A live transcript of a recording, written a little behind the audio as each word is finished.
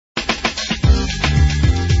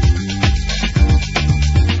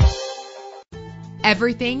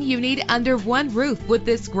Everything you need under one roof with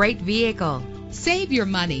this great vehicle. Save your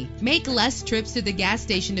money. Make less trips to the gas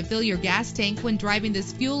station to fill your gas tank when driving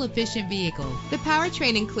this fuel-efficient vehicle. The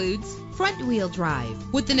powertrain includes front-wheel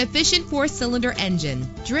drive with an efficient 4-cylinder engine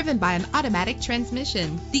driven by an automatic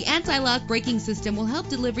transmission. The anti-lock braking system will help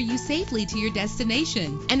deliver you safely to your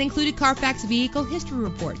destination. An included Carfax Vehicle History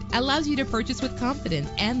Report allows you to purchase with confidence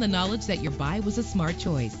and the knowledge that your buy was a smart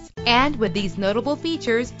choice. And with these notable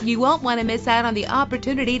features, you won't want to miss out on the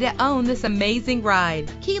opportunity to own this amazing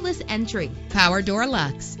ride. Keyless entry, power door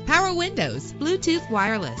locks, power windows, Bluetooth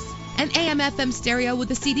wireless, an AM/FM stereo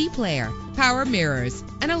with a CD player, power mirrors,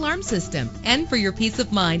 an alarm system. And for your peace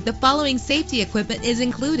of mind, the following safety equipment is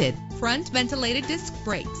included: front ventilated disc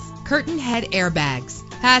brakes, curtain head airbags,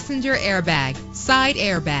 passenger airbag, side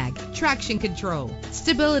airbag, traction control,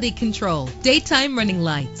 stability control, daytime running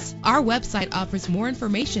lights. Our website offers more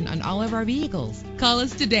information on all of our vehicles. Call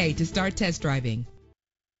us today to start test driving.